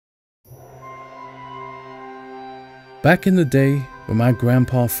Back in the day, when my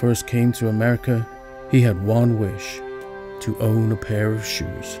grandpa first came to America, he had one wish: to own a pair of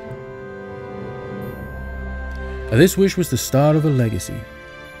shoes. And this wish was the start of a legacy.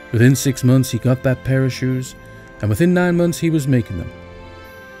 Within 6 months he got that pair of shoes, and within 9 months he was making them.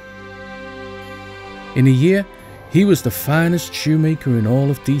 In a year, he was the finest shoemaker in all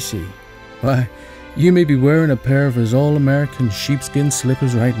of DC. Why, you may be wearing a pair of his all-American sheepskin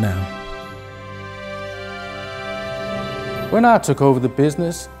slippers right now. When I took over the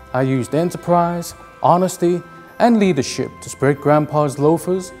business, I used enterprise, honesty, and leadership to spread Grandpa's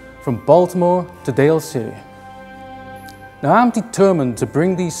loafers from Baltimore to Dale City. Now I'm determined to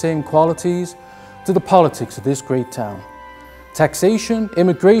bring these same qualities to the politics of this great town. Taxation,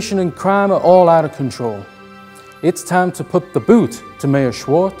 immigration, and crime are all out of control. It's time to put the boot to Mayor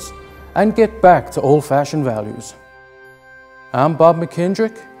Schwartz and get back to old-fashioned values. I'm Bob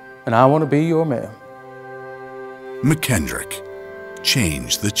McKendrick, and I want to be your mayor. McKendrick.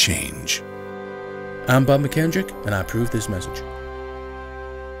 Change the change. I'm Bob McKendrick, and I approve this message.